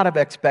whole lot of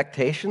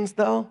expectations,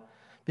 though,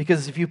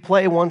 because if you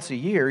play once a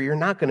year, you're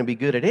not going to be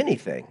good at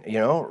anything,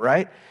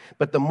 right?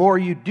 But the more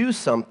you do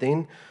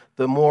something,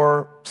 the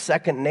more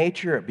second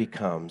nature it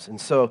becomes.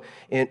 And so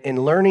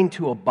in learning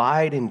to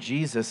abide in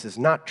Jesus is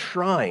not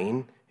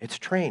trying, it's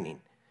training.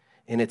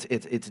 And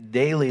it's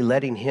daily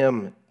letting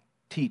him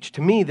teach.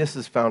 To me, this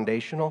is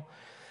foundational.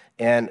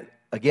 And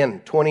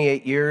again,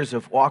 28 years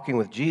of walking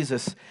with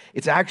Jesus,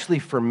 it's actually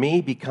for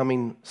me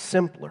becoming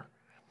simpler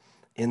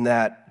in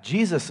that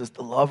Jesus is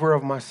the lover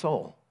of my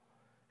soul.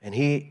 And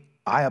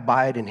I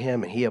abide in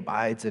him and he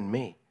abides in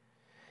me.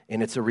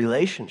 And it's a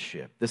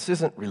relationship. This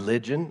isn't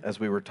religion, as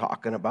we were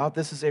talking about.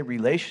 This is a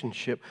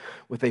relationship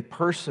with a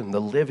person, the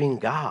living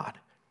God.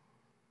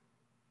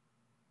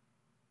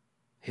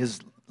 His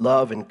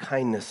love and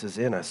kindness is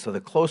in us. So the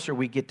closer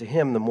we get to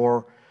him, the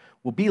more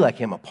we'll be like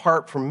him.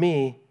 Apart from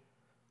me,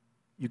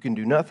 you can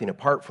do nothing.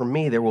 Apart from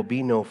me, there will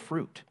be no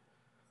fruit.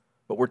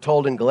 But we're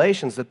told in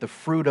Galatians that the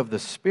fruit of the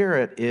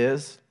Spirit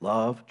is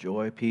love,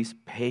 joy, peace,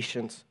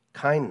 patience,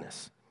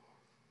 kindness.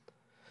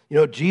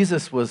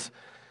 Jesus was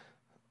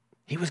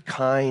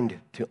kind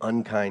to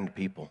unkind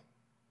people.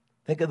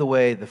 Think of the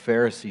way the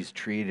Pharisees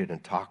treated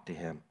and talked to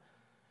him.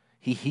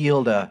 He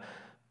healed a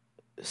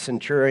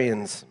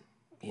centurion's,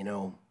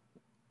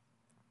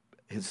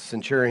 his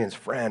centurion's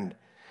friend,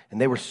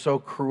 and they were so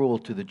cruel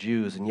to the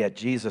Jews, and yet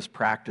Jesus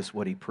practiced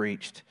what he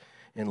preached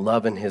in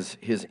loving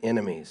his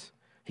enemies.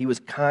 He was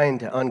kind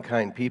to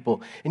unkind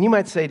people. And you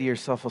might say to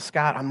yourself, well,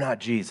 Scott, I'm not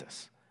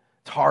Jesus.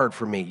 It's hard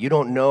for me. You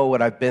don't know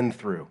what I've been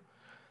through.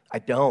 I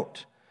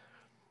don't.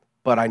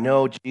 But I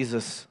know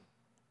Jesus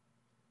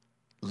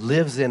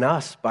lives in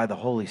us by the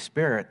Holy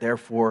Spirit.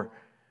 Therefore,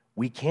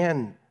 we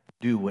can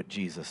do what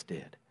Jesus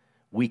did.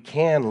 We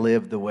can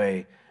live the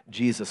way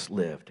Jesus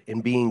lived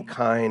in being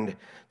kind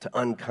to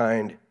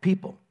unkind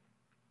people.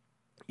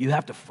 You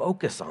have to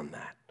focus on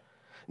that,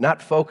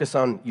 not focus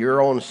on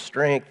your own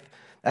strength.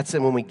 That's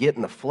when we get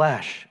in the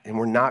flesh and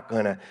we're not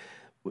going to,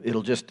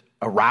 it'll just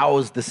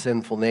arouse the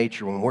sinful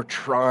nature when we're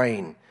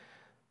trying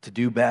to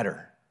do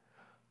better.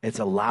 It's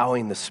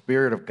allowing the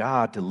Spirit of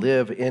God to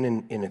live in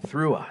and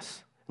through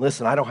us.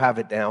 Listen, I don't have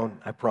it down.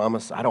 I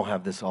promise I don't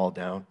have this all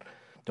down.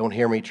 Don't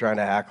hear me trying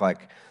to act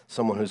like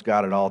someone who's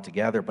got it all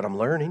together, but I'm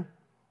learning.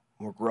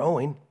 We're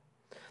growing.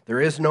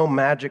 There is no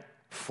magic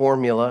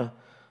formula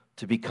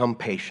to become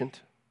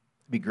patient.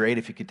 It'd be great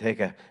if you could take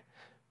a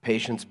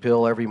patience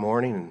pill every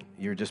morning and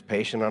you're just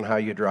patient on how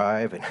you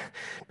drive and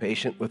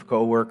patient with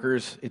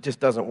coworkers. It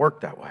just doesn't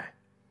work that way.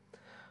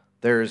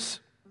 There's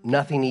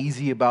nothing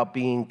easy about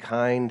being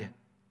kind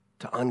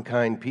to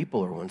unkind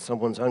people or when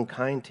someone's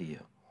unkind to you.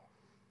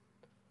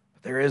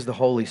 But there is the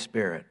Holy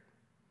Spirit.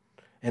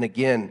 And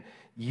again,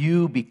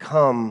 you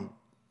become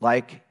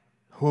like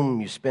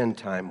whom you spend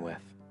time with.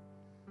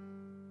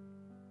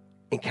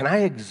 And can I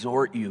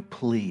exhort you,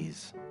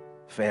 please,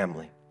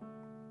 family,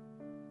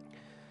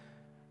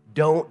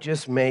 don't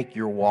just make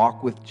your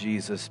walk with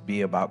Jesus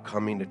be about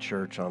coming to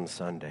church on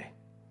Sunday,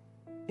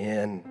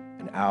 in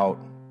and out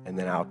and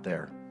then out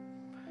there.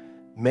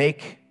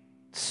 Make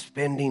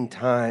spending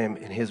time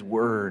in His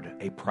Word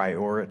a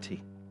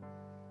priority.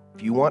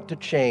 If you want to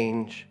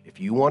change,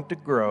 if you want to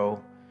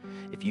grow,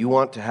 if you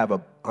want to have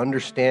an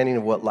understanding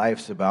of what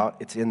life's about,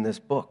 it's in this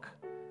book.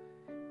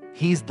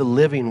 He's the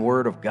living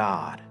Word of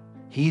God.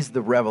 He's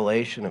the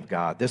revelation of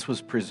God. This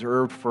was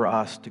preserved for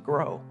us to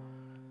grow.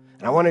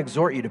 And I want to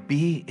exhort you to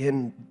be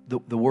in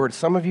the Word.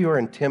 Some of you are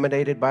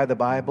intimidated by the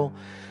Bible.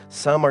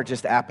 Some are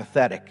just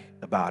apathetic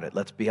about it,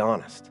 let's be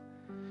honest.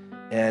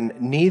 And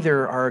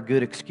neither are a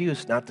good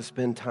excuse not to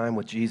spend time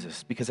with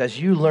Jesus. Because as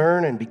you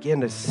learn and begin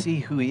to see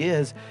who He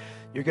is,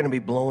 you're going to be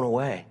blown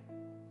away.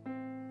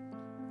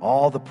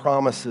 All the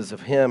promises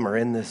of Him are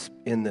in this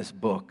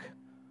book.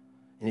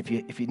 And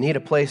if you need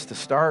a place to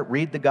start,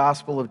 read the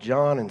Gospel of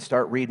John and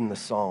start reading the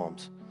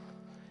Psalms.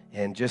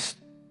 And just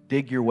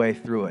dig your way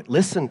through it.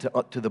 Listen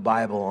to the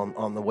Bible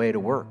on the way to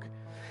work.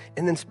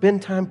 And then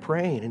spend time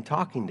praying and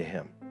talking to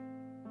Him.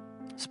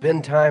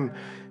 Spend time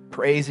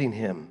praising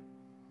Him.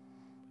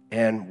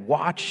 And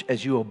watch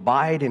as you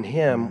abide in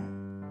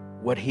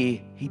Him what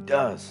He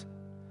does.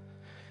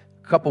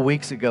 couple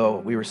weeks ago,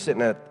 we were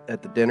sitting at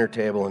the dinner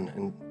table,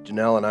 and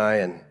Janelle and I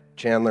and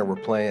Chandler were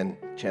playing,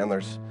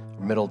 Chandler's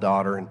middle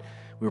daughter, and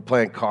we were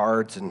playing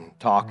cards and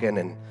talking,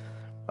 and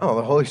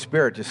the Holy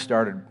Spirit just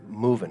started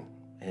moving.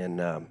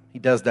 And he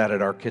does that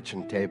at our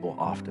kitchen table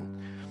often.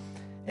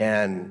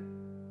 And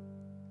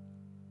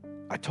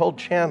I told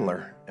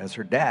Chandler, as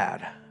her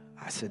dad,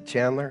 I said,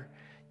 Chandler,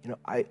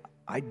 I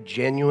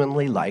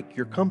genuinely like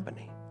your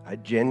company. I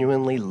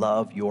genuinely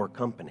love your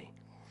company.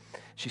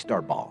 She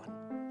started bawling.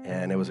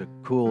 And it was a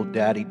cool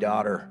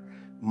daddy-daughter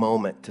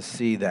moment to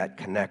see that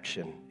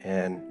connection.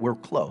 And we're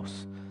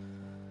close.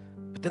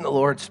 But then the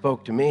Lord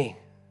spoke to me,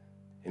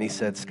 and he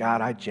said,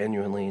 Scott, I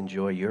genuinely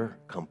enjoy your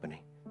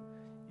company.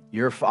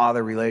 Your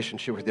father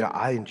relationship with you,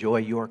 I enjoy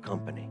your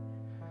company.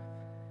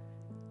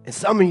 And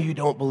some of you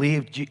don't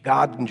believe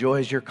God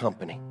enjoys your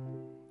company.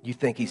 You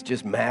think he's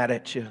just mad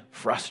at you,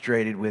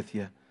 frustrated with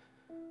you.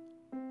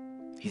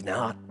 He's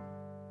not.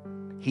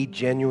 He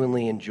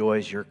genuinely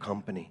enjoys your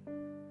company.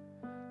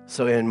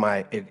 So in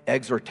my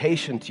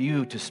exhortation to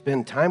you to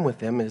spend time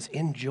with him is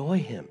enjoy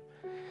him.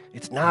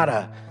 It's not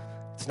a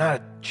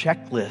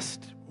checklist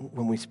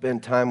when we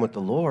spend time with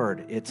the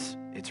Lord. It's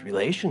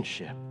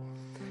relationship.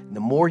 And the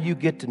more you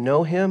get to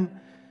know him,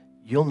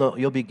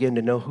 you'll begin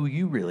to know who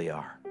you really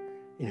are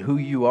and who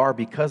you are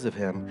because of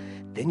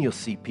him. Then you'll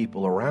see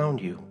people around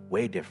you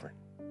way different.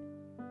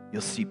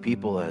 You'll see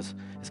people as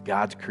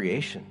God's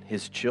creation,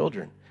 his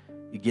children.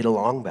 You get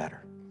along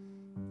better.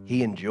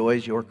 He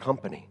enjoys your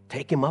company.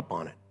 Take him up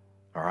on it.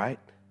 All right?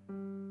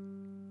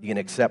 You can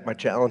accept my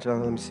challenge? Let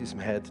me see some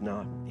heads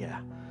nod.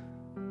 Yeah.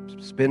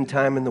 Spend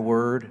time in the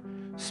Word.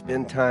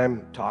 Spend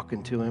time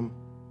talking to him.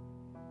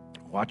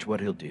 Watch what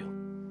he'll do.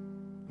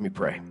 Let me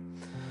pray.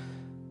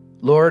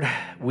 Lord,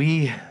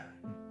 we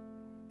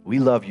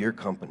love your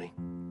company.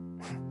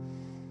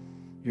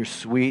 Your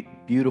sweet,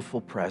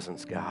 beautiful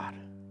presence, God.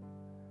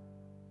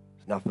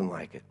 There's nothing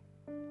like it.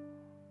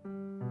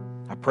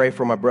 I pray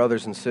for my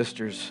brothers and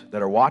sisters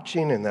that are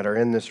watching and that are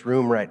in this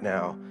room right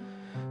now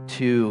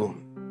to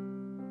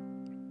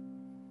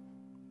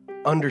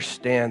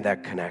understand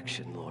that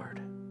connection,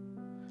 Lord.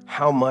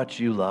 How much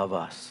you love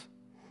us.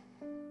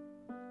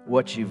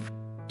 What you've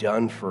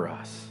done for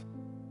us.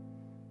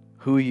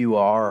 Who you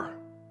are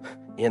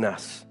in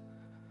us.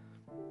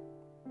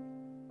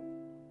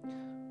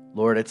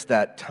 Lord, it's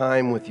that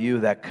time with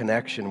you, that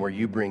connection where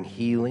you bring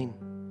healing,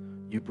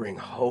 you bring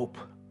hope.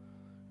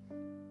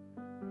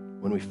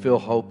 When we feel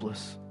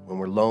hopeless, when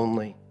we're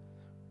lonely,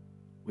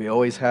 we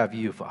always have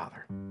you,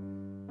 Father.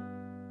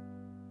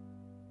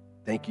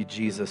 Thank you,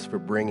 Jesus, for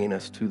bringing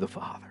us to the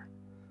Father.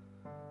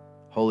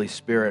 Holy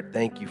Spirit,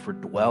 thank you for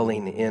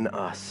dwelling in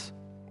us.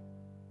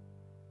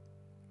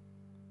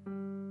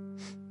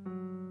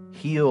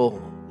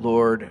 Heal,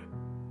 Lord,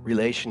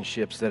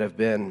 relationships that have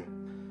been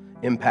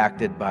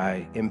impacted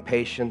by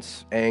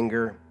impatience,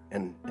 anger,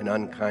 and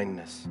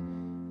unkindness.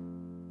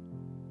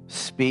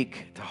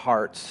 Speak to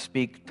hearts,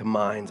 speak to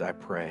minds, I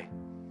pray.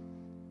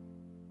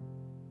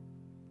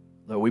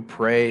 Lord, we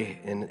pray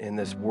in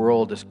this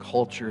world, this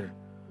culture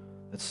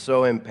that's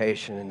so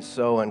impatient and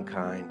so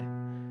unkind.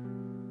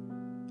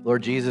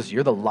 Lord Jesus,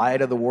 you're the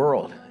light of the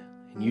world,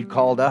 and you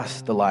called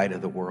us the light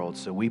of the world.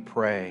 So we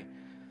pray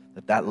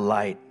that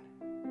light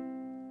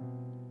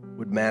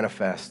would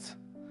manifest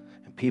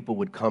and people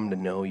would come to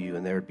know you,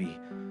 and there would be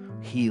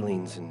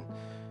healings and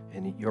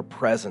your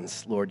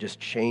presence, Lord, just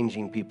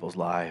changing people's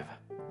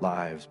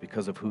lives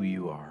because of who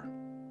you are.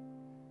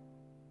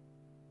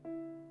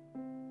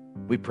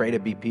 We pray to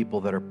be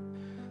people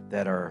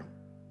that are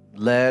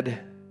led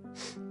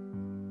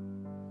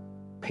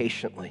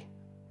patiently,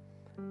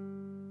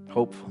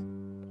 hopeful,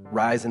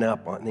 rising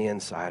up on the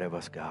inside of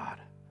us, God.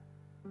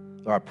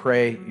 Lord, I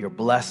pray your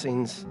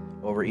blessings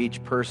over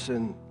each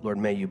person. Lord,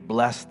 may you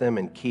bless them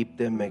and keep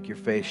them. Make your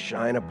face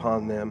shine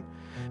upon them.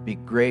 Be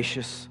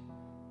gracious.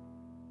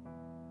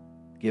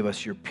 Give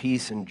us your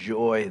peace and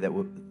joy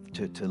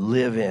to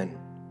live in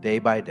day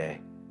by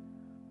day.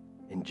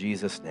 In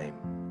Jesus' name,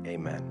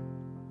 amen.